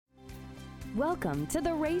Welcome to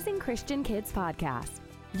the Raising Christian Kids podcast.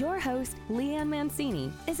 Your host, Leanne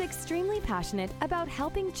Mancini, is extremely passionate about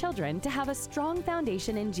helping children to have a strong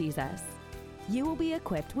foundation in Jesus. You will be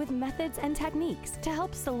equipped with methods and techniques to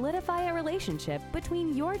help solidify a relationship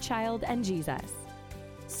between your child and Jesus.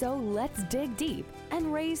 So let's dig deep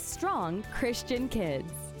and raise strong Christian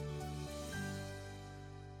kids.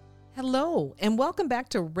 Hello, and welcome back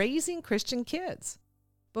to Raising Christian Kids.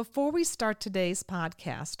 Before we start today's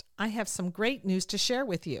podcast, I have some great news to share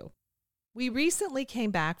with you. We recently came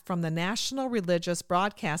back from the National Religious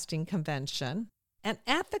Broadcasting Convention, and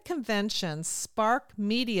at the convention, Spark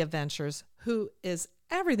Media Ventures, who is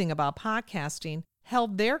everything about podcasting,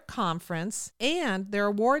 held their conference and their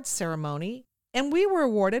awards ceremony, and we were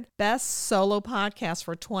awarded Best Solo Podcast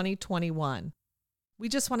for 2021. We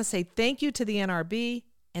just want to say thank you to the NRB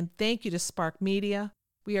and thank you to Spark Media.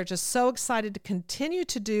 We are just so excited to continue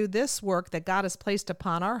to do this work that God has placed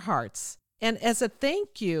upon our hearts. And as a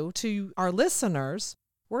thank you to our listeners,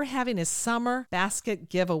 we're having a summer basket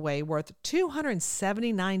giveaway worth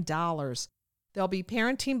 $279. There'll be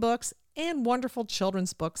parenting books and wonderful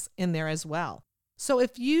children's books in there as well. So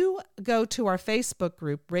if you go to our Facebook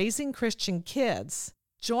group, Raising Christian Kids,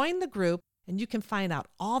 join the group and you can find out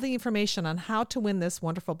all the information on how to win this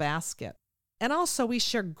wonderful basket. And also, we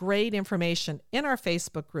share great information in our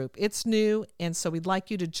Facebook group. It's new, and so we'd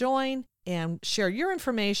like you to join and share your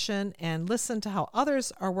information and listen to how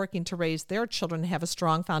others are working to raise their children to have a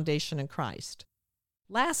strong foundation in Christ.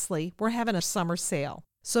 Lastly, we're having a summer sale.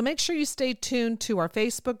 So make sure you stay tuned to our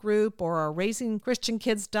Facebook group or our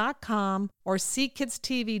raisingchristiankids.com or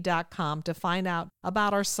seekidstv.com to find out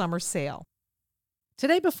about our summer sale.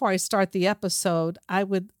 Today, before I start the episode, I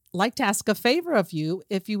would like to ask a favor of you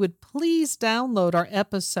if you would please download our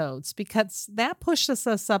episodes, because that pushes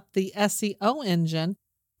us up the SEO engine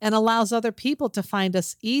and allows other people to find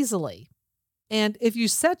us easily. And if you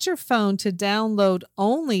set your phone to download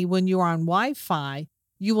only when you are on Wi-Fi,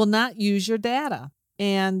 you will not use your data,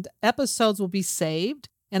 and episodes will be saved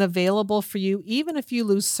and available for you even if you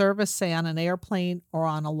lose service, say, on an airplane or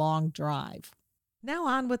on a long drive. Now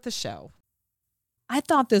on with the show. I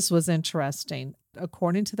thought this was interesting.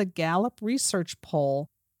 According to the Gallup research poll,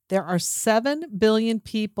 there are 7 billion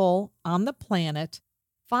people on the planet.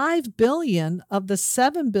 5 billion of the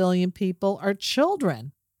 7 billion people are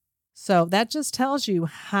children. So that just tells you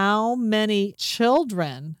how many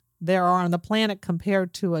children there are on the planet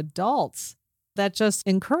compared to adults. That just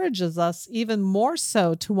encourages us even more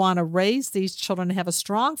so to want to raise these children to have a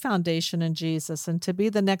strong foundation in Jesus and to be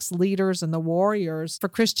the next leaders and the warriors for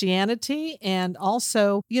Christianity, and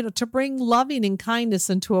also, to bring loving and kindness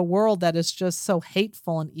into a world that is just so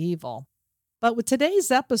hateful and evil. But with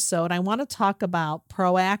today's episode, I want to talk about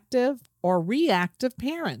proactive or reactive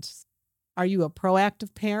parents. Are you a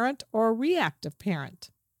proactive parent or a reactive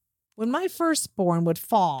parent? When my firstborn would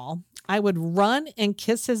fall, I would run and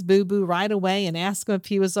kiss his boo-boo right away and ask him if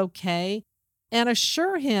he was okay and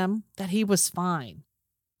assure him that he was fine.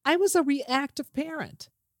 I was a reactive parent.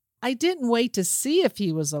 I didn't wait to see if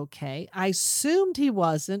he was okay. I assumed he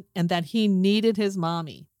wasn't and that he needed his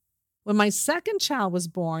mommy. When my second child was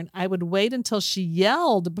born, I would wait until she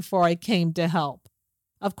yelled before I came to help.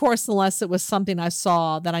 Of course, unless it was something I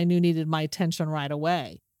saw that I knew needed my attention right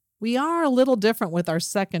away. We are a little different with our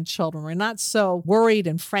second children. We're not so worried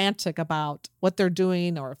and frantic about what they're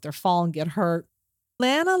doing or if they're fall and get hurt.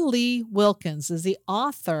 Lana Lee Wilkins is the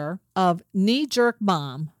author of Knee-Jerk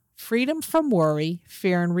Mom, Freedom from Worry,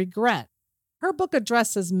 Fear, and Regret. Her book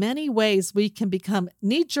addresses many ways we can become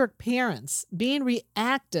knee-jerk parents, being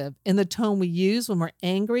reactive in the tone we use when we're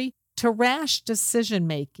angry, to rash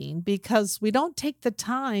decision-making because we don't take the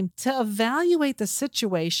time to evaluate the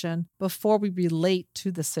situation before we relate to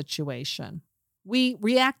the situation. We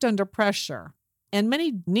react under pressure, and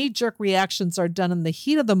many knee-jerk reactions are done in the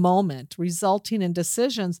heat of the moment, resulting in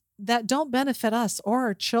decisions that don't benefit us or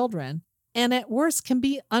our children, and at worst can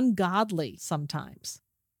be ungodly sometimes.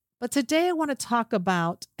 But today I want to talk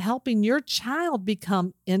about helping your child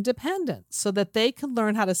become independent so that they can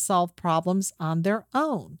learn how to solve problems on their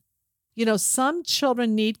own. Some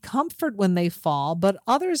children need comfort when they fall, but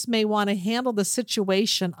others may want to handle the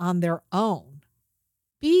situation on their own.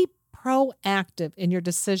 Be proactive in your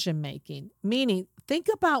decision-making, meaning think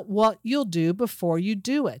about what you'll do before you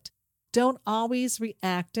do it. Don't always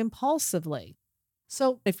react impulsively.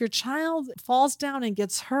 So if your child falls down and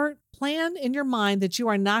gets hurt, plan in your mind that you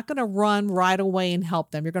are not going to run right away and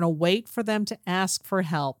help them. You're going to wait for them to ask for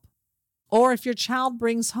help. Or if your child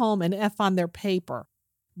brings home an F on their paper,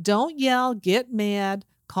 don't yell, get mad,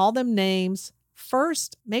 call them names.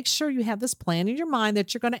 First, make sure you have this plan in your mind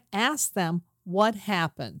that you're going to ask them what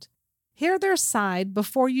happened. Hear their side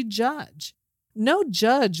before you judge. No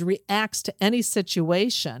judge reacts to any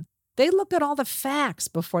situation. They look at all the facts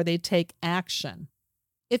before they take action.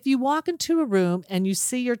 If you walk into a room and you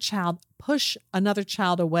see your child push another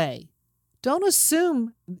child away, don't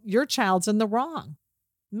assume your child's in the wrong.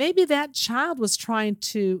 Maybe that child was trying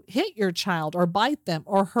to hit your child or bite them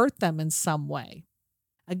or hurt them in some way.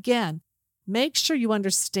 Again, make sure you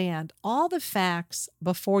understand all the facts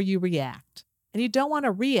before you react. And you don't want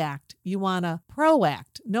to react, you want to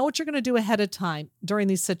proact. Know what you're going to do ahead of time during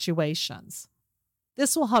these situations.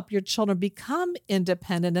 This will help your children become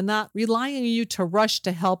independent and not rely on you to rush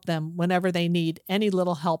to help them whenever they need any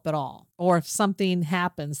little help at all. Or if something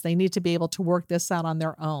happens, they need to be able to work this out on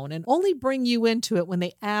their own and only bring you into it when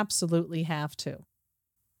they absolutely have to.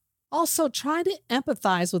 Also, try to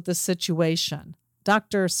empathize with the situation.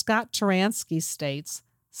 Dr. Scott Turansky states,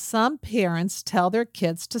 some parents tell their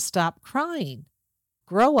kids to stop crying,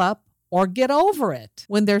 grow up, or get over it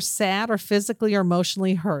when they're sad or physically or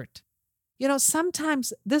emotionally hurt.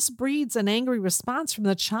 Sometimes this breeds an angry response from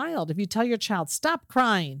the child. If you tell your child, stop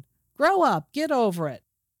crying, grow up, get over it.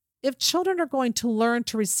 If children are going to learn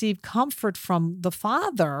to receive comfort from the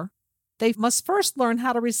father, they must first learn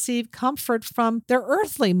how to receive comfort from their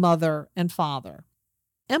earthly mother and father.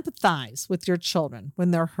 Empathize with your children when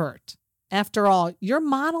they're hurt. After all, you're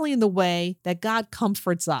modeling the way that God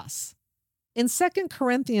comforts us. In 2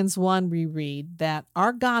 Corinthians 1, we read that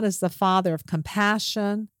our God is the Father of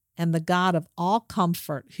compassion and the God of all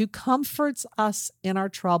comfort, who comforts us in our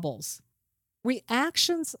troubles.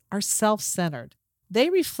 Reactions are self-centered. They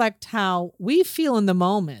reflect how we feel in the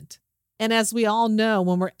moment. And as we all know,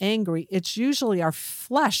 when we're angry, it's usually our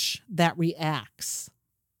flesh that reacts.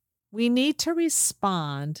 We need to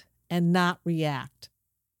respond and not react.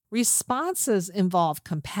 Responses involve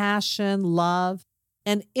compassion, love,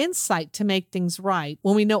 and insight to make things right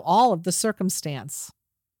when we know all of the circumstance.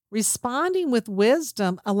 Responding with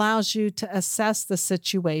wisdom allows you to assess the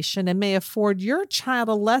situation and may afford your child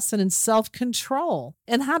a lesson in self-control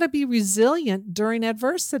and how to be resilient during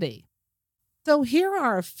adversity. So here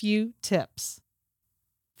are a few tips.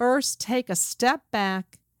 First, take a step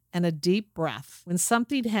back and a deep breath when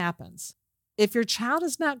something happens. If your child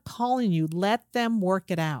is not calling you, let them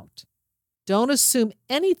work it out. Don't assume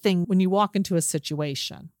anything when you walk into a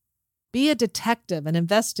situation. Be a detective and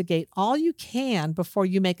investigate all you can before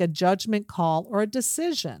you make a judgment call or a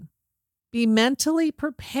decision. Be mentally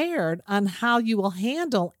prepared on how you will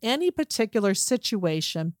handle any particular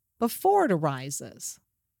situation before it arises.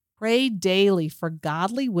 Pray daily for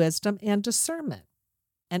godly wisdom and discernment,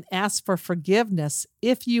 and ask for forgiveness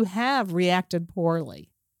if you have reacted poorly.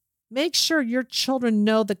 Make sure your children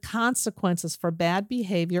know the consequences for bad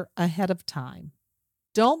behavior ahead of time.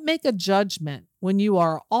 Don't make a judgment when you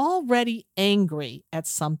are already angry at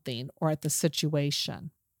something or at the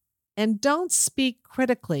situation. And don't speak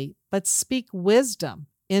critically, but speak wisdom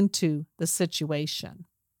into the situation.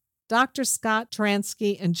 Dr. Scott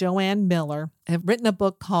Turansky and Joanne Miller have written a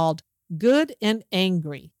book called Good and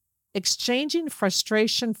Angry: Exchanging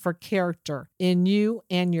Frustration for Character in You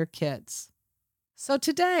and Your Kids. So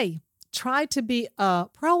today, try to be a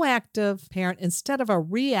proactive parent instead of a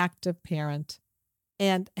reactive parent,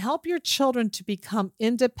 and help your children to become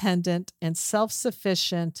independent and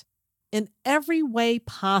self-sufficient in every way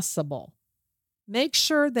possible. Make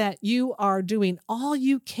sure that you are doing all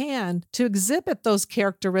you can to exhibit those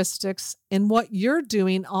characteristics in what you're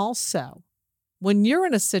doing also. When you're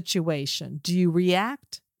in a situation, do you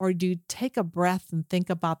react or do you take a breath and think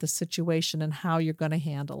about the situation and how you're going to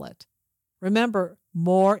handle it? Remember,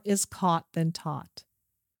 more is caught than taught.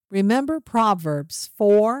 Remember Proverbs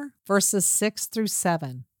 4, verses 6 through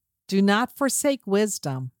 7. Do not forsake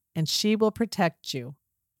wisdom, and she will protect you.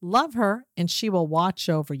 Love her, and she will watch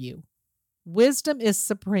over you. Wisdom is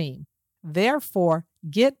supreme. Therefore,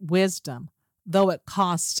 get wisdom. Though it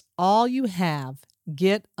costs all you have,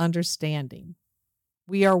 get understanding.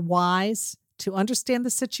 We are wise to understand the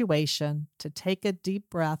situation, to take a deep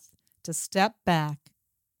breath, to step back,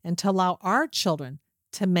 and to allow our children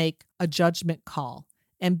to make a judgment call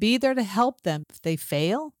and be there to help them if they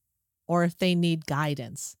fail or if they need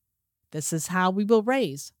guidance. This is how we will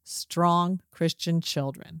raise strong Christian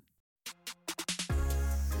children.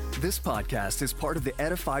 This podcast is part of the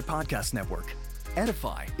Edify Podcast Network.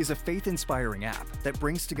 Edify is a faith-inspiring app that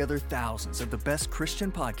brings together thousands of the best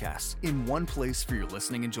Christian podcasts in one place for your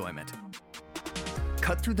listening enjoyment.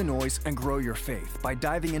 Cut through the noise and grow your faith by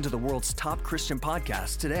diving into the world's top Christian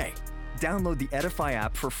podcasts today. Download the Edify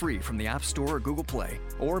app for free from the App Store or Google Play,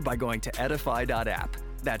 or by going to edify.app.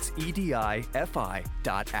 That's EDIFI.app.